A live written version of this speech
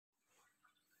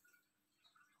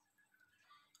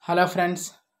Hello friends,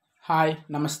 hi,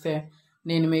 నమస్తే.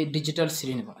 నేను మీ digital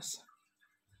Srinivas.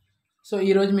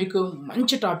 ఈరోజు మీకు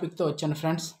మంచి టాపిక్తో వచ్చాను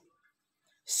ఫ్రెండ్స్.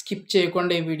 స్కిప్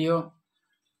చేయకుండా ఈ వీడియో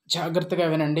జాగ్రత్తగా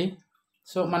వినండి.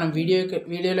 మనం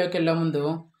వీడియోలోకి వెళ్ళే ముందు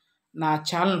నా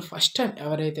ఛానల్ ఫస్ట్ టైం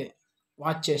ఎవరైతే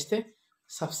వాచ్ చేస్తే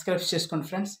సబ్స్క్రైబ్ చేసుకోండి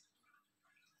ఫ్రెండ్స్.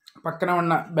 పక్కన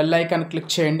ఉన్న బెల్ ఐకాన్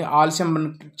క్లిక్ చేయండి, ఆల్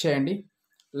సింబల్ క్లిక్ చేయండి,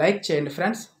 లైక్ చేయండి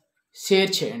ఫ్రెండ్స్,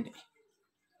 షేర్ చేయండి.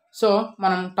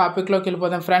 మనం టాపిక్లోకి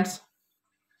వెళ్ళిపోదాం ఫ్రెండ్స్.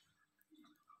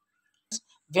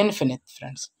 విన్ఫినిత్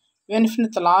ఫ్రెండ్స్,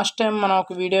 విన్ఫినిత్ లాస్ట్ టైం మనం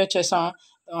ఒక వీడియో చేసాం.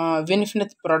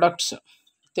 విన్ఫినిత్ ప్రొడక్ట్స్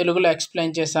తెలుగులో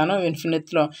ఎక్స్ప్లెయిన్ చేశాను.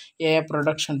 విన్ఫినిత్లో ఏ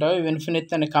ప్రొడక్ట్స్ ఉంటాయో,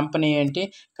 విన్ఫినిత్ అనే కంపెనీ ఏంటి,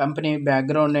 కంపెనీ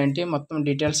బ్యాక్గ్రౌండ్ ఏంటి, మొత్తం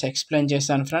డీటెయిల్స్ ఎక్స్ప్లెయిన్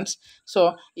చేశాను ఫ్రెండ్స్.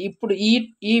 ఇప్పుడు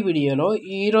ఈ వీడియోలో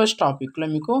ఈరోజు టాపిక్లో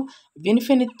మీకు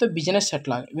విన్ఫినిత్ బిజినెస్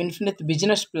ఎట్లా, విన్ఫినిత్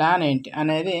బిజినెస్ ప్లాన్ ఏంటి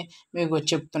అనేది మీకు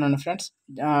చెప్తున్నాను ఫ్రెండ్స్.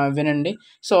 వినండి.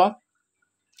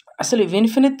 అసలు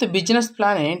విన్ఫినిత్ బిజినెస్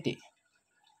ప్లాన్ ఏంటి,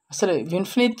 అసలు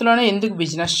విన్ఫినిత్లోనే ఎందుకు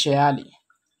బిజినెస్ చేయాలి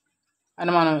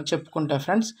అని మనం చెప్పుకుంటాం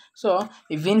ఫ్రెండ్స్.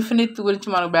 ఈ విన్ఫినిత్ గురించి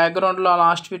మన బ్యాక్గ్రౌండ్లో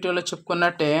లాస్ట్ వీడియోలో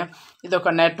చెప్పుకున్నట్టే ఇది ఒక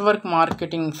నెట్వర్క్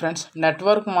మార్కెటింగ్ ఫ్రెండ్స్.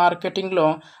 నెట్వర్క్ మార్కెటింగ్లో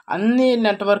అన్ని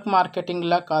నెట్వర్క్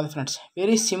మార్కెటింగ్లా కాదు friends,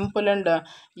 very simple and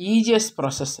easiest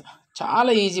process,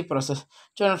 చాలా ఈజీ ప్రాసెస్.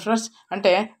 చూడండి ఫ్రెండ్స్,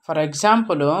 అంటే ఫర్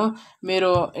ఎగ్జాంపుల్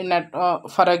మీరు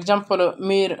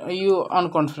మీరు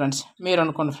అనుకోండి ఫ్రెండ్స్,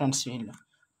 వీళ్ళు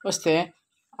వస్తే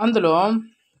అందులో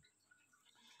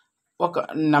ఒక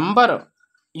నంబర్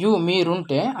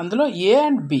మీరుంటే అందులో ఏ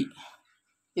అండ్ బి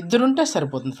ఇద్దరుంటే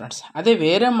సరిపోతుంది ఫ్రెండ్స్. అదే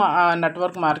వేరే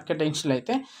నెట్వర్క్ మార్కెటింగ్స్లో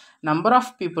అయితే నంబర్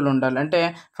ఆఫ్ పీపుల్ ఉండాలి. అంటే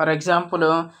ఫర్ ఎగ్జాంపుల్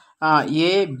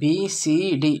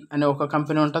ఏబిసిడి అనే ఒక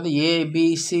కంపెనీ ఉంటుంది,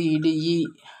 ఏబిసిడిఈఎఫ్జి,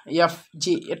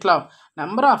 ఇట్లా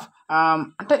నెంబర్ ఆఫ్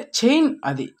అంటే చైన్,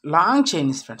 అది లాంగ్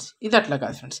చైన్ ఫ్రెండ్స్. ఇది అట్లా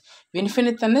కాదు ఫ్రెండ్స్.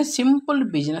 విన్ఫినిత్ అనేది సింపుల్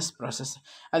బిజినెస్ ప్రాసెస్.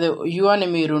 అదే యు అని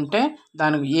మీరుంటే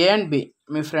దానికి ఏ and B,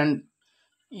 me friend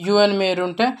you అని మీరు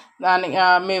ఉంటే దానికి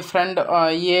మీ ఫ్రెండ్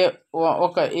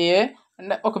ఒక ఏ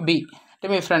అండ్ ఒక బి, అంటే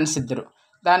మీ ఫ్రెండ్స్ ఇద్దరు,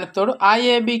 దానికి తోడు ఆ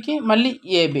ఏబికి మళ్ళీ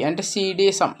ఏబి అంటే సిడి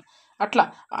సమ్, అట్లా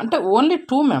అంటే ఓన్లీ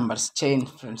 2 మెంబర్స్ చైన్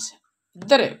ఫ్రెండ్స్.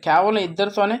 ఇద్దరే, కేవలం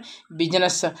ఇద్దరితోనే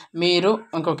బిజినెస్. మీరు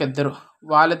ఇంకొక ఇద్దరు,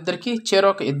 వాళ్ళిద్దరికి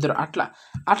చెరొక ఇద్దరు,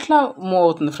 అట్లా మూవ్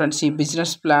అవుతుంది ఫ్రెండ్స్. ఈ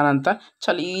బిజినెస్ ప్లాన్ అంతా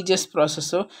చాలా ఈజియెస్ట్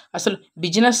ప్రాసెస్. అసలు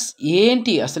బిజినెస్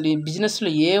ఏంటి, అసలు ఈ బిజినెస్లో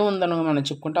ఏముందని మనం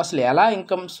చెప్పుకుంటే, అసలు ఎలా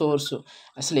ఇన్కమ్ సోర్సు,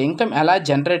 అసలు ఇన్కమ్ ఎలా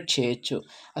జనరేట్ చేయొచ్చు,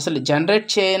 అసలు జనరేట్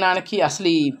చేయడానికి అసలు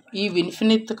ఈ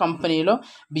విన్ఫినిత్ కంపెనీలో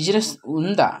బిజినెస్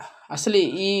ఉందా, అసలు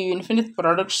ఈ విన్ఫినిత్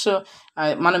ప్రొడక్ట్స్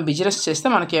మనం బిజినెస్ చేస్తే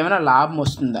మనకి ఏమైనా లాభం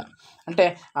వస్తుందా, అంటే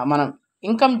మనం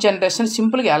ఇన్కమ్ జనరేషన్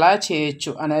సింపుల్గా ఎలా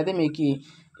చేయొచ్చు అనేది మీకు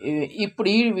ఇప్పుడు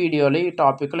ఈ వీడియోలో ఈ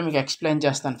టాపిక్లో మీకు ఎక్స్ప్లెయిన్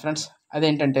చేస్తాను ఫ్రెండ్స్.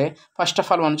 అదేంటంటే ఫస్ట్ ఆఫ్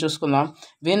ఆల్ మనం చూసుకుందాం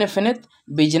విన్ఫినిత్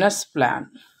బిజినెస్ ప్లాన్.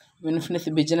 విన్ఫినిత్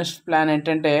బిజినెస్ ప్లాన్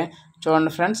ఏంటంటే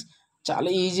చూడండి ఫ్రెండ్స్, చాలా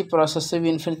ఈజీ ప్రాసెస్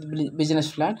విన్ఫినిత్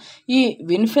బిజినెస్ ప్లాన్. ఈ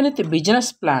విన్ఫినిత్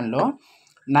బిజినెస్ ప్లాన్లో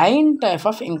 9 టైప్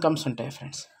ఆఫ్ ఇన్కమ్స్ ఉంటాయి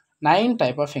ఫ్రెండ్స్. 9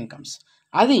 type of incomes.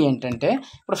 అది ఏంటంటే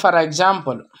ఇప్పుడు ఫర్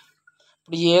ఎగ్జాంపుల్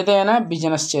ఇప్పుడు ఏదైనా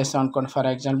బిజినెస్ చేస్తాం అనుకోండి. ఫర్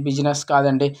ఎగ్జాంపుల్ బిజినెస్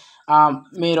కాదండి,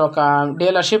 మీరు ఒక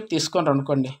డీలర్షిప్ తీసుకుంటారు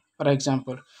అనుకోండి ఫర్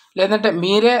ఎగ్జాంపుల్, లేదంటే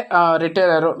మీరే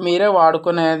రిటైలర్, మీరే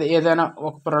వాడుకునేది ఏదైనా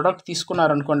ఒక ప్రోడక్ట్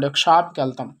తీసుకున్నారనుకోండి. ఒక షాప్కి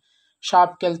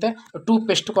వెళ్తే టూత్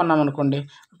పేస్ట్ కొన్నాం అనుకోండి.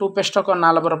 టూత్ పేస్ట్ ఒక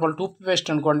 40 రూపాయలు టూత్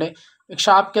పేస్ట్ అనుకోండి. మీకు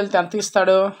షాప్కి వెళ్తే ఎంత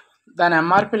ఇస్తాడు, దాని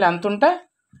ఎంఆర్పీలు ఎంత ఉంటే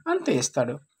అంతే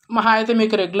ఇస్తాడు. మహా అయితే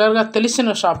మీకు రెగ్యులర్గా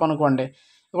తెలిసిన షాప్ అనుకోండి,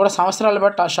 ఇప్పుడు సంవత్సరాలు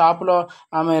బట్టి ఆ షాపులో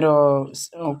మీరు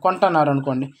కొంటున్నారు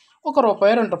అనుకోండి, ₹1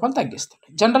 ₹2 తగ్గిస్తాడు.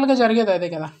 జనరల్గా జరిగేది అదే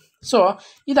కదా.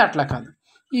 ఇది అట్లా కాదు.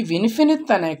 ఈ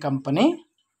విన్ఫినిత్ అనే కంపెనీ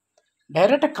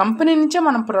డైరెక్ట్ కంపెనీ నుంచే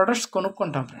మనం ప్రోడక్ట్స్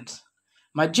కొనుక్కుంటాం ఫ్రెండ్స్.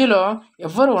 మధ్యలో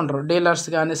ఎవ్వరు ఉండరు, డీలర్స్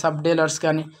కానీ సబ్ డీలర్స్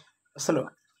కానీ, అసలు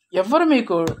ఎవరు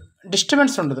మీకు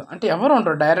డిస్టర్బెన్స్ ఉండదు, అంటే ఎవరు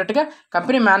ఉండరు. డైరెక్ట్గా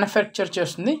కంపెనీ మ్యానుఫ్యాక్చర్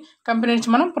చేస్తుంది, కంపెనీ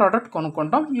నుంచి మనం ప్రోడక్ట్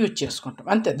కొనుక్కుంటాం, యూజ్ చేసుకుంటాం,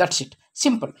 అంతే. That's it,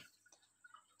 simple.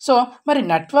 మరి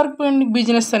నెట్వర్కింగ్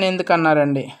బిజినెస్ అని ఎందుకు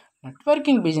అన్నారండి?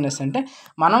 నెట్వర్కింగ్ బిజినెస్ అంటే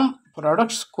మనం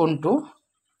ప్రోడక్ట్స్ కొంటూ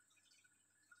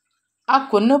ఆ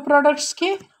కొన్ని ప్రోడక్ట్స్కి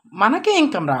మనకే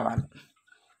ఇన్కమ్ రావాలి,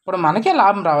 ఇప్పుడు మనకే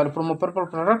లాభం రావాలి. ఇప్పుడు ₹30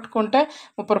 ప్రోడక్ట్ కొంటే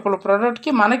 ₹30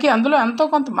 ప్రోడక్ట్కి మనకి అందులో ఎంతో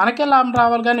కొంత మనకే లాభం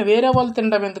రావాలి, కానీ వేరే వాళ్ళు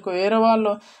తినడం ఎందుకు, వేరే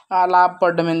వాళ్ళు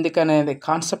లాభపడడం ఎందుకు అనేది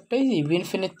కాన్సెప్టే ఈ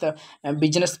విన్ఫినిత్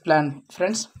బిజినెస్ ప్లాన్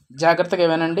ఫ్రెండ్స్. జాగ్రత్తగా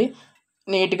వినండి,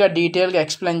 నీట్గా డీటెయిల్గా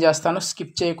ఎక్స్ప్లెయిన్ చేస్తాను,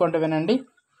 స్కిప్ చేయకుండా వినండి.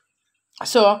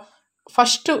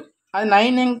 ఫస్ట్ అది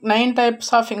 9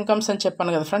 టైప్స్ ఆఫ్ ఇన్కమ్స్ అని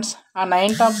చెప్పాను కదా ఫ్రెండ్స్. ఆ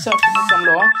 9 టైప్స్ ఆఫ్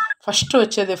ఇన్కమ్లో ఫస్ట్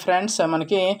వచ్చేది ఫ్రెండ్స్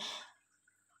మనకి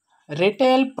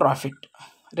రిటైల్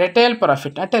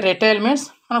ప్రాఫిట్. అంటే రిటైల్ మీన్స్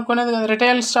మనం కొనేది కదా,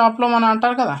 రిటైల్ షాప్లో మనం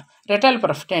అంటారు కదా. రిటైల్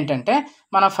ప్రాఫిట్ ఏంటంటే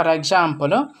మనం ఫర్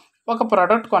ఎగ్జాంపుల్ ఒక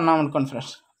ప్రోడక్ట్ కొన్నాం అనుకోండి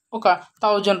ఫ్రెండ్స్. ఒక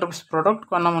 1000 రూపీస్ ప్రోడక్ట్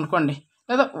కొన్నాం అనుకోండి,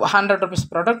 లేదా 100 రూపీస్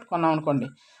ప్రోడక్ట్ కొన్నాం అనుకోండి,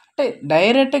 అంటే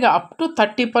డైరెక్ట్గా అప్ టు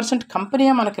 30%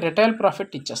 కంపెనీయే మనకి రిటైల్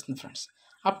ప్రాఫిట్ ఇచ్చేస్తుంది ఫ్రెండ్స్.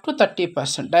 అప్ టు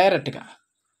 30% డైరెక్ట్గా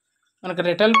మనకి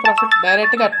రిటైల్ ప్రాఫిట్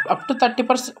డైరెక్ట్గా అప్ టు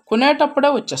 30% కొనేటప్పుడే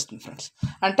వచ్చేస్తుంది ఫ్రెండ్స్.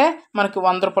 అంటే మనకి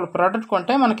 100 రూపాయల ప్రోడక్ట్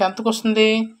కొంటే మనకి ఎంతకు వస్తుంది?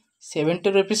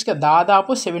 70 రూపీస్కే,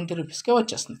 దాదాపు 70 రూపీస్కే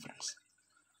వచ్చేస్తుంది ఫ్రెండ్స్.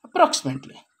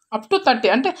 అప్రాక్సిమేట్లీ అప్ టు 30,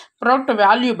 అంటే ప్రోడక్ట్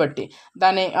వాల్యూ బట్టి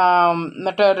దాని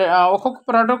ఒక్కొక్క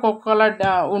ప్రోడక్ట్ ఒక్కొక్కలా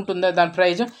ఉంటుంది దాని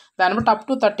ప్రైజ్, దాన్ని బట్టి అప్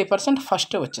టు 30%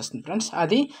 ఫస్టే వచ్చేస్తుంది ఫ్రెండ్స్.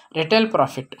 అది రిటైల్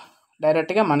ప్రాఫిట్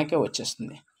డైరెక్ట్గా మనకే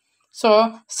వచ్చేస్తుంది. సో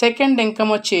సెకండ్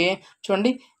ఇన్కమ్ వచ్చి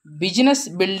చూడండి, business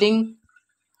building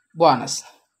bonus.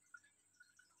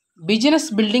 Business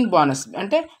building bonus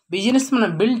అంటే బిజినెస్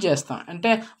మనం బిల్డ్ చేస్తాం, అంటే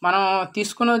మనం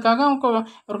తీసుకున్నది కాక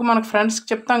ఇంకొక మనకు ఫ్రెండ్స్కి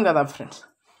చెప్తాం కదా, ఫ్రెండ్స్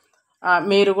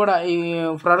మీరు కూడా ఈ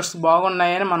ప్రొడక్ట్స్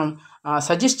బాగున్నాయని మనం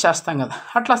సజెస్ట్ చేస్తాం కదా,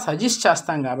 అట్లా సజెస్ట్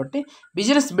చేస్తాం కాబట్టి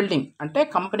బిజినెస్ బిల్డింగ్ అంటే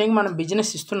కంపెనీకి మనం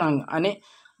బిజినెస్ ఇస్తున్నాం అని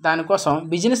దానికోసం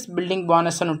బిజినెస్ బిల్డింగ్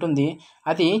బోనస్ అని ఉంటుంది.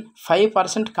 అది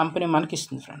 5% కంపెనీ మనకి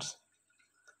ఇస్తుంది ఫ్రెండ్స్.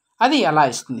 అది ఎలా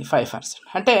ఇస్తుంది 5%?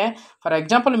 అంటే ఫర్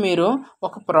ఎగ్జాంపుల్ మీరు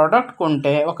ఒక ప్రోడక్ట్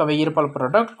కొంటే, ఒక 1000 రూపాయల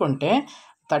ప్రోడక్ట్ కొంటే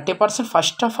 30%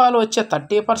 ఫస్ట్ ఆఫ్ ఆల్ వచ్చే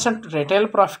 30% రిటైల్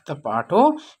ప్రాఫిట్తో పాటు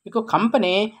మీకు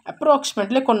కంపెనీ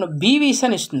అప్రాక్సిమేట్లీ కొన్ని బీవీస్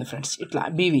అని ఇస్తుంది ఫ్రెండ్స్. ఇట్లా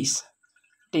బీవీస్,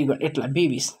 ఇట్లా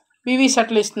బీవీస్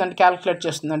ఎట్లా ఇస్తుందంటే క్యాలిక్యులేట్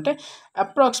చేస్తుందంటే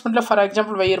అప్రాక్సిమేట్లీ ఫర్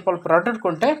ఎగ్జాంపుల్ 1000 రూపాయల ప్రోడక్ట్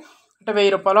కొంటే, అంటే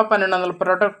 1000 రూపాయలు 1200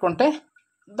 ప్రోడక్ట్ కొంటే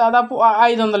దాదాపు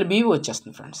 500 బీవీ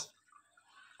వచ్చేస్తుంది ఫ్రెండ్స్.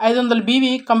 500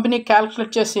 బీవీ కంపెనీ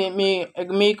క్యాలిక్యులేట్ చేసి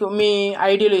మీకు మీ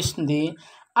ఐడియాలో ఇస్తుంది.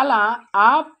 అలా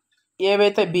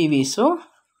ఏవైతే బీవీస్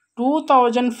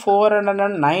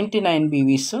 2499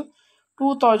 బీవీస్,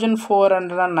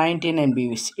 2499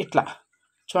 బీవీస్ ఇట్లా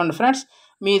చూడండి ఫ్రెండ్స్.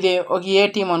 మీది ఒక ఏ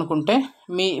టీం అనుకుంటే,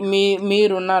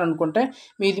 మీరు ఉన్నారనుకుంటే,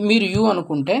 మీరు యూ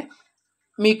అనుకుంటే,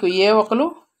 మీకు ఏ ఒకరు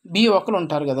బి ఒకరు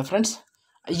ఉంటారు కదా ఫ్రెండ్స్.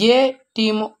 ఏ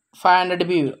టీము 500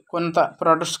 బీవీ కొంత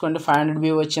ప్రొడక్ట్స్ కొంటే 500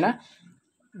 బీవీ వచ్చిన,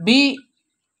 బి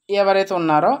ఎవరైతే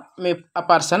ఉన్నారో మీ ఆ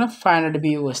పర్సన్ 500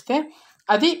 బీవీ వస్తే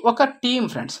అది ఒక టీం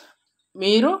ఫ్రెండ్స్.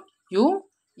 మీరు you,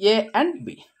 A and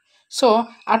B. So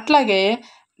అట్లాగే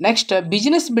నెక్స్ట్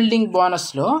బిజినెస్ బిల్డింగ్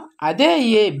బోనస్లో అదే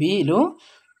ఏ బీలు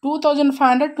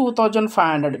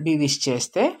 2500 బీవీస్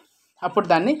చేస్తే అప్పుడు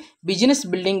దాన్ని బిజినెస్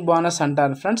బిల్డింగ్ బోనస్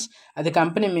అంటారు ఫ్రెండ్స్. అది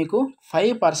కంపెనీ మీకు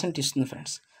 5% ఇస్తుంది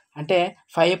ఫ్రెండ్స్. అంటే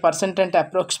 5% అంటే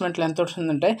అప్రాక్సిమేట్లీ ఎంత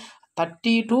వస్తుందంటే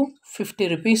 30 to 50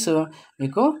 రూపీస్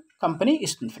మీకు కంపెనీ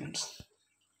ఇస్తుంది ఫ్రెండ్స్.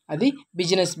 అది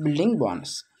బిజినెస్ బిల్డింగ్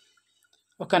బోనస్.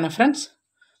 ఓకేనా ఫ్రెండ్స్.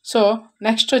 సో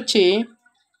నెక్స్ట్ వచ్చి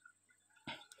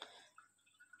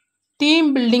team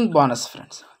building bonus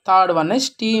friends. Third one is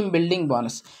team building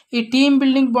bonus. ఈ టీమ్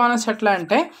బిల్డింగ్ బోనస్ ఎట్లా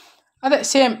అంటే అదే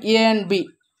సేమ్ ఏ అండ్ బి,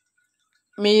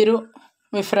 మీరు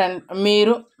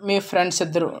మీ ఫ్రెండ్స్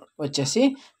ఇద్దరు వచ్చేసి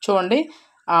చూడండి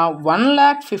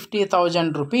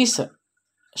 1,50,000 రూపీస్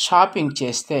షాపింగ్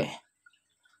చేస్తే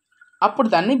అప్పుడు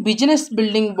దాన్ని బిజినెస్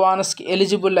బిల్డింగ్ బోనస్కి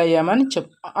ఎలిజిబుల్ అయ్యామని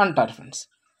అంటారు ఫ్రెండ్స్.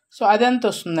 సో అది ఎంత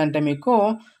వస్తుందంటే మీకు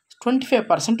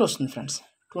 25% వస్తుంది ఫ్రెండ్స్.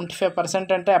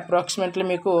 25% అంటే అప్రాక్సిమేట్లీ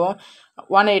మీకు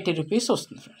 180 రూపీస్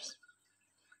వస్తుంది ఫ్రెండ్స్.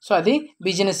 సో అది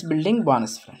business building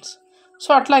bonus friends. So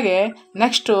అట్లాగే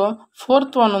నెక్స్ట్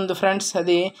ఫోర్త్ వన్ ఉంది ఫ్రెండ్స్.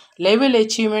 అది లెవెల్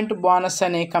అచీవ్మెంట్ బోనస్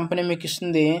అనే కంపెనీ మీకు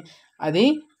ఇస్తుంది. అది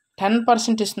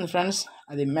 10% ఇస్తుంది ఫ్రెండ్స్.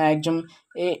 అది మ్యాక్సిమం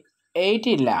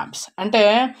 80 ల్యాబ్స్. అంటే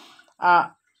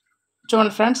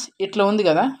చూడండి ఫ్రెండ్స్, ఇట్లా ఉంది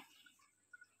కదా,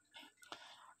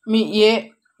 మీ ఏ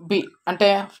బి అంటే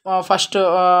ఫస్ట్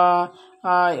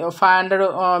 500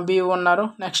 బి ఉన్నారు,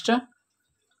 నెక్స్ట్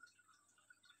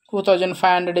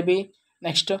 2500 బి,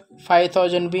 నెక్స్ట్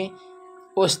 5000 బి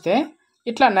వస్తే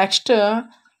ఇట్లా నెక్స్ట్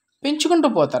పెంచుకుంటూ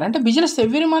పోతారు. అంటే బిజినెస్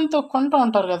ఎవ్రీ మంత్ కొంటూ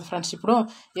ఉంటారు కదా ఫ్రెండ్స్. ఇప్పుడు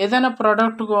ఏదైనా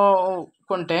ప్రోడక్ట్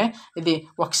కొంటే ఇది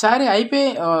ఒకసారి అయిపోయి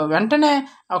వెంటనే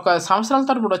ఒక సంవత్సరాల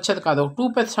తరబడి వచ్చేది కాదు.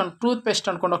 టూత్ పేస్ట్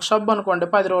అనుకోండి, ఒక సబ్బు అనుకోండి,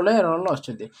 10 రోజులు 20 రోజుల్లో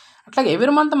వస్తుంది. అట్లాగే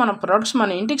ఎవ్రీ మంత్ మనం ప్రొడక్ట్స్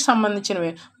మన ఇంటికి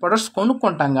సంబంధించినవి ప్రొడక్ట్స్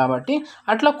కొనుక్కుంటాం కాబట్టి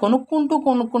అట్లా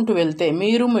కొనుక్కుంటూ వెళ్తే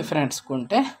మీరు మీ ఫ్రెండ్స్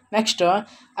కొంటే నెక్స్ట్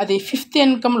అది 5th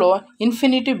ఇన్కంలో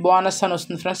ఇన్ఫినిటీ బోనస్ అని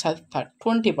వస్తుంది ఫ్రెండ్స్. అది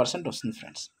 20% వస్తుంది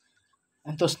ఫ్రెండ్స్.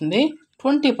 ఎంత వస్తుంది?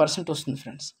 20% వస్తుంది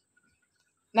ఫ్రెండ్స్.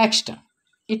 నెక్స్ట్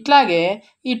ఇట్లాగే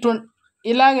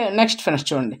ఇలాగే నెక్స్ట్ ఫ్రెండ్స్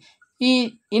చూడండి, ఈ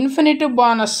ఇన్ఫినిటీ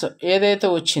బోనస్ ఏదైతే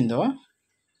వచ్చిందో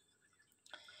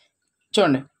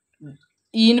చూడండి,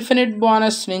 ఈ ఇన్ఫినిట్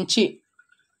బోనస్ నుంచి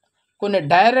కొన్ని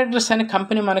డైరెక్టర్స్ అని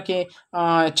కంపెనీ మనకి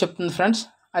చెప్తుంది ఫ్రెండ్స్.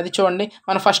 అది చూడండి,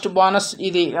 మన ఫస్ట్ బోనస్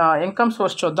ఇది ఇన్కమ్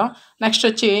సోర్స్ చూద్దాం. నెక్స్ట్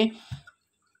వచ్చి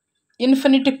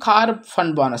infinity car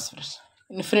fund bonus friends.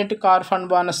 Infinity car fund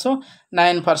bonus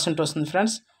 9% వస్తుంది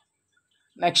friends.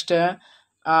 Next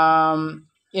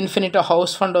infinity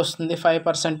house fund వస్తుంది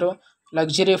 5%.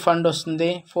 లగ్జరీ ఫండ్ వస్తుంది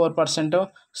 4%,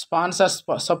 స్పాన్సర్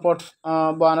సపోర్ట్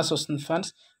బోనస్ వస్తుంది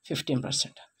ఫ్రెండ్స్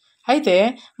 15%. అయితే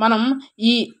మనం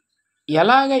ఈ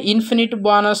ఎలాగ ఇన్ఫినిట్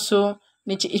బోనస్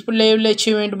నుంచి ఇప్పుడు లెవెల్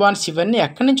అచీవ్మెంట్ బోనస్ ఇవన్నీ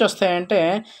ఎక్కడి నుంచి వస్తాయంటే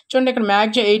చూడండి, ఇక్కడ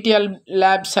మ్యాక్సిమం 80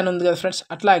 ల్యాబ్స్ అని ఉంది కదా ఫ్రెండ్స్.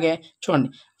 అట్లాగే చూడండి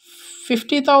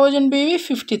 50,000 బీవీ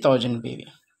 50,000 బీవీ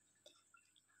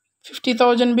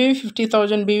 50,000 బీవీ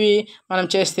 50,000 బీవీ మనం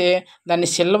చేస్తే దాన్ని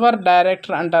సిల్వర్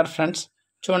డైరెక్టర్ అంటారు ఫ్రెండ్స్.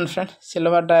 చూడండి ఫ్రెండ్స్,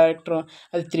 సిల్వర్ డైరెక్టర్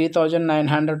అది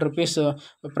 3,900 రూపీస్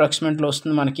అప్రాక్సిమేట్లో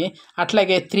వస్తుంది మనకి.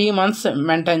 అట్లాగే 3 months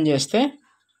మెయింటైన్ చేస్తే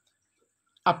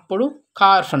అప్పుడు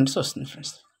కార్ ఫండ్స్ వస్తుంది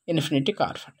ఫ్రెండ్స్, ఇన్ఫినిటీ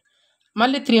కార్ ఫండ్.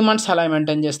 మళ్ళీ 3 months అలా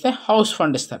మెయింటైన్ చేస్తే హౌస్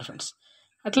ఫండ్ ఇస్తారు ఫ్రెండ్స్.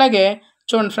 అట్లాగే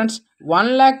చూడండి friends 1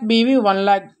 lakh BV 1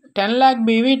 lakh 10 lakh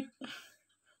BV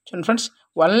చూడండి friends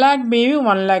 1 lakh BV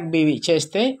 1 lakh BV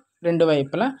చేస్తే రెండు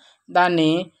వైపులా దాన్ని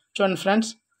చూడండి ఫ్రెండ్స్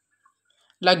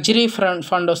లగ్జరీ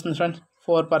ఫండ్ వస్తుంది ఫ్రెండ్స్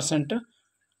 4%.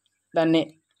 దాన్ని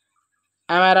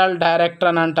ఎమరాల్డ్ డైరెక్టర్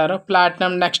అని అంటారు.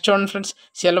 ప్లాటినం నెక్స్ట్ చూడండి friends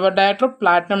silver director,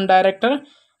 platinum director,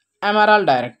 emerald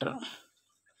director.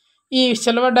 ఈ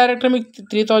సిల్వర్ డైరెక్టర్ మీకు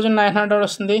 3,900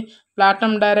 వస్తుంది,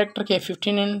 ప్లాటినం డైరెక్టర్కి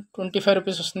 1,525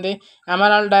 రూపీస్ వస్తుంది,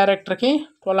 ఎమరాల్డ్ డైరెక్టర్కి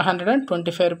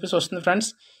 1,225 రూపీస్ వస్తుంది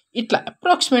ఫ్రెండ్స్. ఇట్లా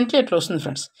అప్రాక్సిమేట్లీ ఇట్లా వస్తుంది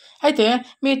ఫ్రెండ్స్. అయితే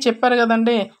మీరు చెప్పారు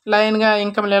కదండి లైన్గా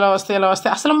ఇన్కమ్లు ఎలా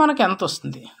వస్తాయి అసలు మనకు ఎంత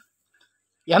వస్తుంది,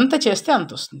 ఎంత చేస్తే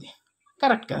అంత వస్తుంది,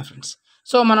 కరెక్ట్ కదా ఫ్రెండ్స్.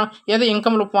 సో మనం ఏదో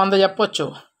ఇన్కమ్లు 100 చెప్పొచ్చు,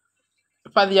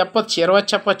 10 చెప్పొచ్చు, 20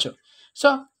 చెప్పొచ్చు. సో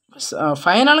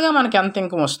ఫైనల్గా మనకి ఎంత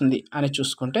ఇన్కమ్ వస్తుంది అని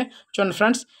చూసుకుంటే చూడండి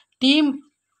ఫ్రెండ్స్, టీమ్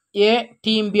ఏ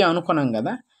టీమ్ బి అనుకున్నాం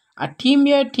కదా. ఆ టీమ్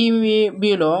ఏ team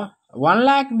below 1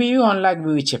 lakh BV 1 lakh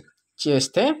BV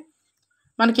చేస్తే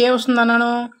మనకి ఏమొస్తుంది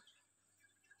అన్నాను,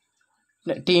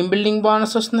 టీమ్ బిల్డింగ్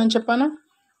బోనస్ వస్తుందని చెప్పాను.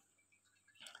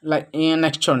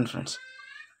 నెక్స్ట్ చూడండి ఫ్రెండ్స్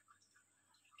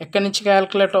ఎక్కడి నుంచి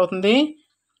క్యాలిక్యులేట్ అవుతుంది,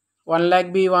 1 lakh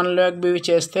బీవీ 1 lakh బీవీ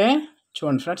చేస్తే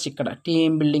చూడండి ఫ్రెండ్స్ ఇక్కడ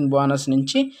టీమ్ బిల్డింగ్ బోనస్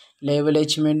నుంచి level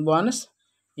achievement bonus,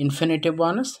 infinity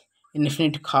bonus,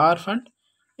 infinity car fund,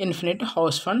 infinity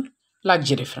house fund,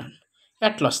 luxury fund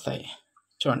ఎట్లా వస్తాయి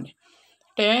చూడండి.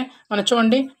 అంటే మనం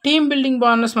చూడండి టీమ్ బిల్డింగ్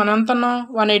బోనస్ మనం ఎంత అన్నాం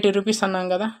 180 రూపీస్ అన్నాం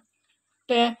కదా.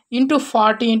 అంటే ఇంటూ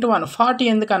 40 into 1 40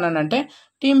 ఎందుకు అన్నానంటే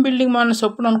టీమ్ బిల్డింగ్ బోనస్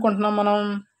ఎప్పుడు అనుకుంటున్నాం మనం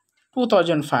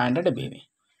 2,500 బీవీ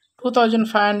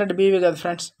 2,500 బీవీ కదా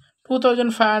ఫ్రెండ్స్.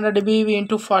 2,500 బీవీ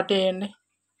ఇంటూ 40 వేయండి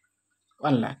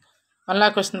 1 lakh 1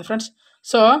 lakh వస్తుంది friends.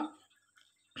 So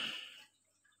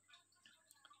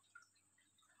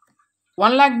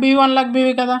 1 lakh BV 1 lakh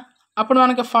BV కదా, అప్పుడు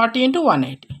మనకి 40 into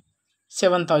 180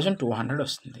 7,200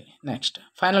 వస్తుంది. నెక్స్ట్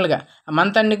ఫైనల్గా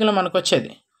మంత్ ఎండింగ్లో మనకు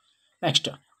వచ్చేది. నెక్స్ట్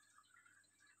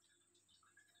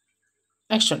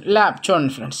ల్యాబ్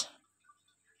చూడండి ఫ్రెండ్స్,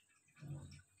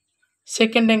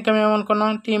 సెకండ్ ఇన్కమ్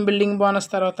ఏమనుకున్నాం టీమ్ బిల్డింగ్ బోనస్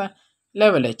తర్వాత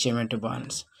level achievement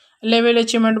bonus. Level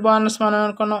achievement bonus మనం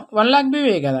అనుకున్నాం 1 lakh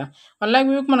బీవీ కదా, 1 lakh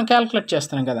బీవీకి మనం క్యాలిక్యులేట్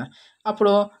చేస్తున్నాం కదా.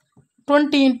 అప్పుడు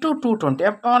 20 into 220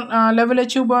 లెవెల్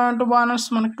అచీవ్మెంట్ బోనస్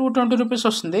మనకు 220 రూపీస్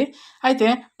వస్తుంది. అయితే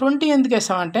 20 ఎందుకు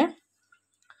వేసామంటే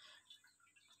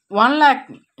 1 lakh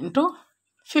into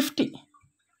 50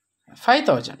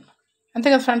 5,000 అంతే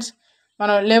కదా ఫ్రెండ్స్.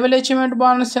 మనం లెవెల్ అచీవ్మెంట్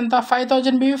బోనస్ ఎంత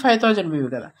 5,000 బీవీ 5,000 బీవీ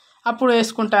కదా, అప్పుడు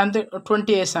వేసుకుంటే అంతే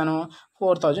 20 వేసాను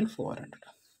 4,400.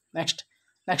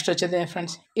 నెక్స్ట్ వచ్చేది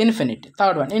friends infinity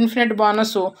third one. Infinity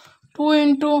bonus 2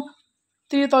 into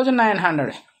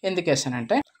 3,900 ఎందుకు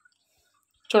వేసానంటే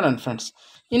చూడండి ఫ్రెండ్స్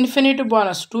ఇన్ఫినిటీ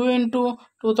బోనస్ 2 into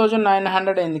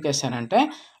 2,900 ఎందుకు వేసానంటే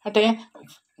అంటే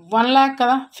 1 lakh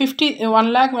కదా 1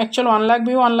 lakh actual 1 lakh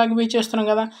be 1 lakh be చేస్తున్నాం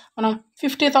కదా మనం.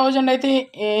 50,000 అయితే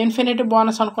ఇన్ఫినిటీ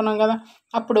బోనస్ అనుకున్నాం కదా,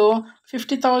 అప్పుడు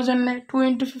 50,000 2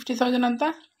 into 50,000 అంతా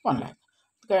 1 lakh.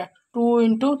 ఓకే 2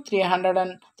 into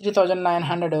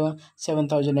 3,900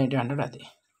 7,800 అది.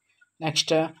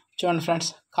 నెక్స్ట్ చూడండి friends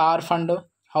car fund,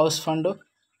 house fund,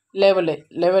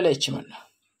 level achievement,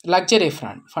 luxury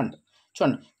fund.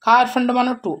 చూడండి కార్ ఫండ్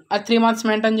మనం 2 అది 3 months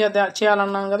మెయింటైన్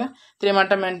చేయాలన్నాం కదా.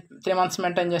 3 months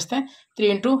మెయింటైన్ చేస్తే 3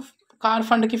 into కార్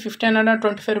ఫండ్కి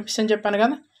 1,525 రూపీస్ అని చెప్పాను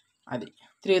కదా, అది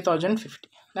 3,050.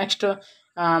 నెక్స్ట్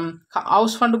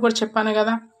హౌస్ ఫండ్ కూడా చెప్పాను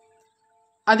కదా,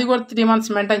 అది కూడా 3 months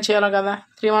మెయింటైన్ చేయాలి కదా.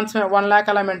 3 months 1 lakh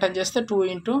అలా మెయింటైన్ చేస్తే 2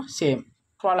 into సేమ్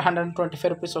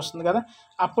 1,225 రూపీస్ వస్తుంది కదా,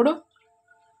 అప్పుడు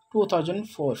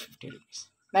 2,450 రూపీస్.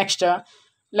 నెక్స్ట్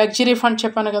లగ్జరీ ఫండ్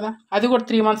చెప్పాను కదా, అది కూడా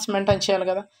 3 months మెయింటైన్ చేయాలి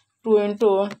కదా. 2 into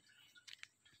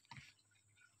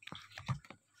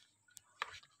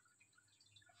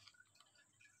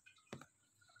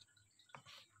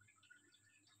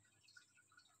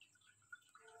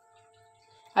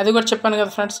అది కూడా చెప్పాను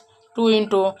కదా ఫ్రెండ్స్ 2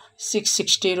 into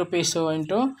 660 రూపీస్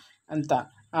ఇంటూ ఎంత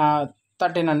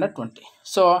 1,320.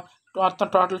 సో మొత్తం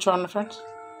టోటల్ చూడండి ఫ్రెండ్స్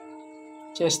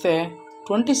చేస్తే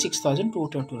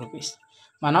 26,220 రూపీస్.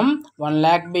 మనం 1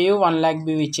 lakh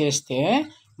BU చేస్తే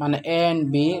మన ఏ అండ్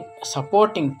బి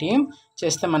సపోర్టింగ్ టీమ్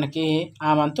చేస్తే మనకి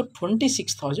ఆ మంత్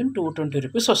 26,220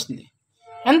 రూపీస్ వస్తుంది.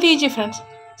 ఎంత ఈజీ ఫ్రెండ్స్,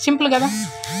 సింపుల్ కదా.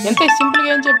 ఎంత సింపుల్గా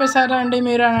ఏం చెప్పేశారా అండి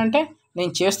మీరు అని అంటే,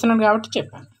 నేను చేస్తున్నాను కాబట్టి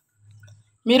చెప్పాను,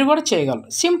 మీరు కూడా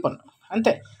చేయగలరు. సింపుల్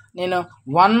అంతే. నేను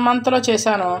 1 మంత్లో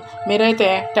చేశాను, మీరైతే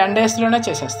 10 డేస్లోనే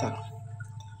చేసేస్తారు.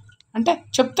 అంటే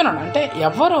చెప్తున్నాను, అంటే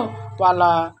ఎవరు వాళ్ళ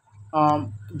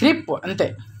గ్రిప్ అంతే.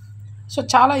 సో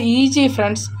చాలా ఈజీ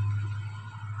ఫ్రెండ్స్.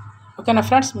 ఓకేనా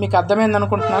ఫ్రెండ్స్, మీకు అర్థమైంది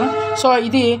అనుకుంటున్నాను. సో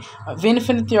ఇది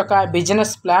విన్ఫినిత్ యొక్క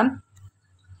బిజినెస్ ప్లాన్.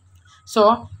 సో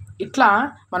ఇట్లా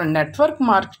మన నెట్వర్క్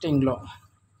మార్కెటింగ్లో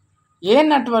ఏ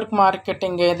నెట్వర్క్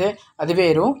మార్కెటింగ్ ఏదే అది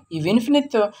వేరు. ఈ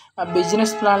విన్ఫినిత్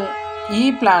బిజినెస్ ప్లాన్, ఈ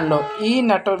ప్లాన్లో ఈ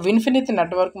విన్ఫినిత్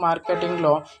నెట్వర్క్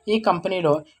మార్కెటింగ్లో ఈ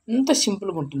కంపెనీలో ఇంత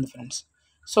సింపుల్గా ఉంటుంది ఫ్రెండ్స్.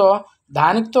 సో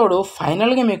దానికి తోడు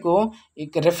ఫైనల్గా మీకు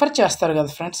రిఫర్ చేస్తారు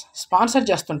కదా ఫ్రెండ్స్, స్పాన్సర్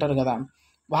చేస్తుంటారు కదా,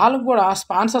 వాళ్ళకు కూడా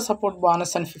స్పాన్సర్ సపోర్ట్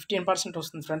బోనస్ అని 15%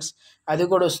 వస్తుంది ఫ్రెండ్స్. అది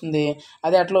కూడా వస్తుంది.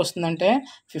 అది ఎట్లా వస్తుందంటే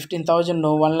 15,000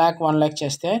 1 lakh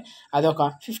చేస్తే అది ఒక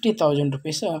 50,000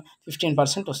 రూపీస్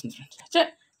 15% వస్తుంది ఫ్రెండ్స్. అంటే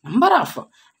నెంబర్ ఆఫ్,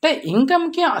 అంటే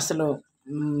ఇన్కమ్కి అసలు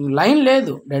లైన్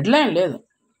లేదు, డెడ్ లైన్ లేదు,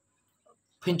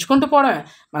 పెంచుకుంటూ పోవడమే.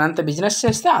 మనంత బిజినెస్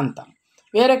చేస్తే అంత.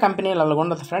 వేరే కంపెనీలు అలా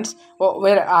ఉండదు ఫ్రెండ్స్.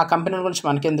 వేరే ఆ కంపెనీ గురించి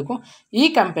మనకెందుకు, ఈ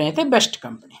కంపెనీ అయితే బెస్ట్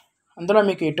కంపెనీ. అందులో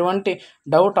మీకు ఎటువంటి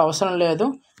డౌట్ అవసరం లేదు.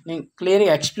 నేను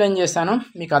క్లియర్గా ఎక్స్ప్లెయిన్ చేశాను,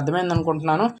 మీకు అర్థమైంది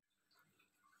అనుకుంటున్నాను.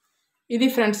 ఇది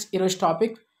ఫ్రెండ్స్ ఈరోజు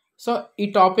టాపిక్. సో ఈ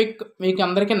టాపిక్ మీకు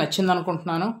అందరికీ నచ్చింది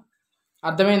అనుకుంటున్నాను,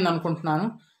 అర్థమైంది అనుకుంటున్నాను.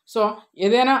 సో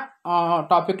ఏదైనా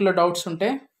టాపిక్లో డౌట్స్ ఉంటే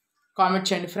కామెంట్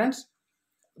చేయండి ఫ్రెండ్స్.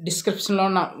 డిస్క్రిప్షన్లో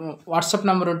నా వాట్సాప్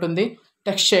నెంబర్ ఉంటుంది,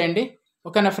 టెక్స్ట్ చేయండి.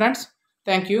 ఓకేనా friends,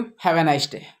 thank you, have a nice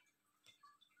day.